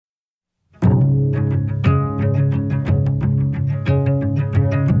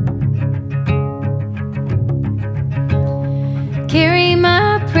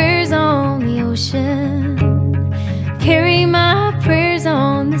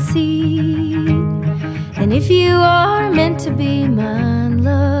seed. And if you are meant to be mine,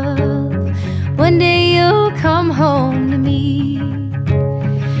 love, one day you'll come home to me.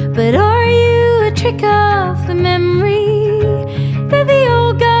 But are you a trick of the memory that the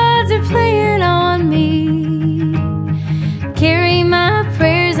old gods are playing on me? Carry my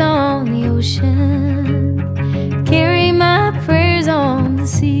prayers on the ocean, carry my prayers on the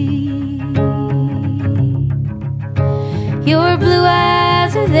sea. Your blue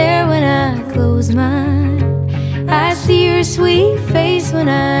eyes are there when I close mine. I see your sweet face when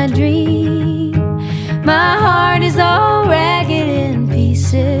I dream. My heart is all ragged in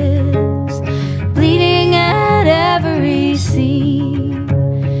pieces, bleeding at every seam.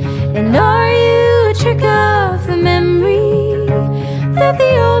 And are you a trick of the memory that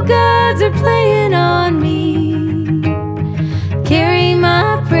the old gods are playing on me? Carry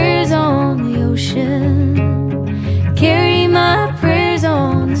my prayers on the ocean, carry my prayers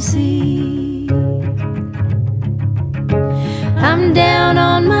on the sea. I'm down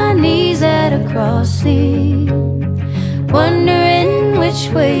on my knees at a crossing, wondering which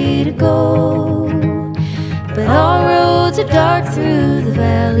way to go. But all roads are dark through the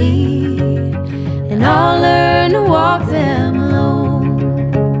valley, and I'll learn to walk them alone.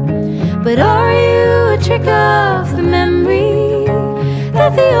 But are you a trick of the memory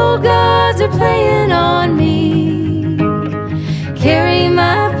that the old gods are playing on me? Carry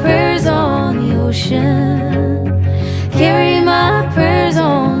my prayers on the ocean, carry my prayers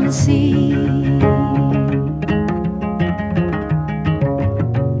on the sea.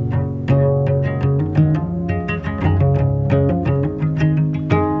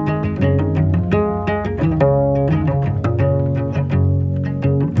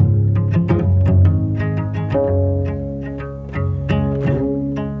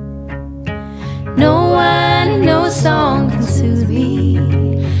 No wine and no song can soothe me.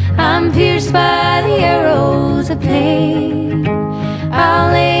 I'm pierced by the arrows of pain.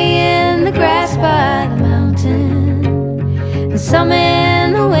 I'll lay in the grass by the mountain and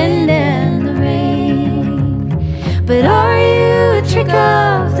summon the wind and the rain. But are you a trick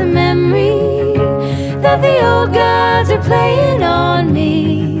of the memory that the old gods are playing on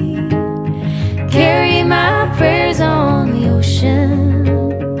me? Carry my prayers on the ocean,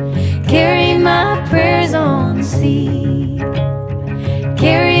 carry my prayers on the sea.